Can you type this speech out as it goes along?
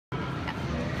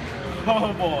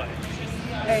Oh boy.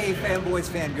 Hey, fanboys,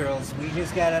 fangirls. We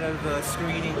just got out of the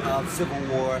screening of Civil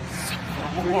War.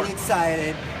 Really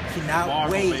excited. Cannot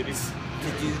Marvel, wait baby.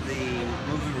 to do the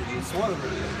movie review, spoiler review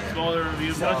again. Spoiler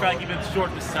review. So, We'll try to keep it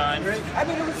short this time. I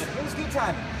mean, it was good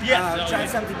time. Yes. Trying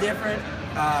something different.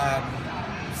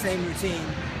 Same routine.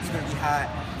 It's going to be hot.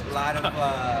 A lot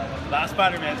of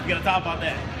Spider-Man. We got to talk about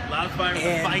that. A lot of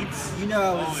Spider-Man fights. You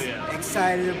know, I was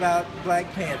excited about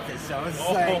Black Panther, so I was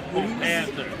like,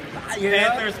 Panther. You know?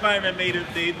 Panther and Spider-Man made it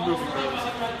the movie rules.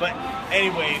 But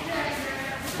anyway,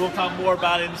 we'll talk more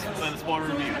about it in the spoiler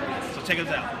review. So check us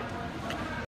out.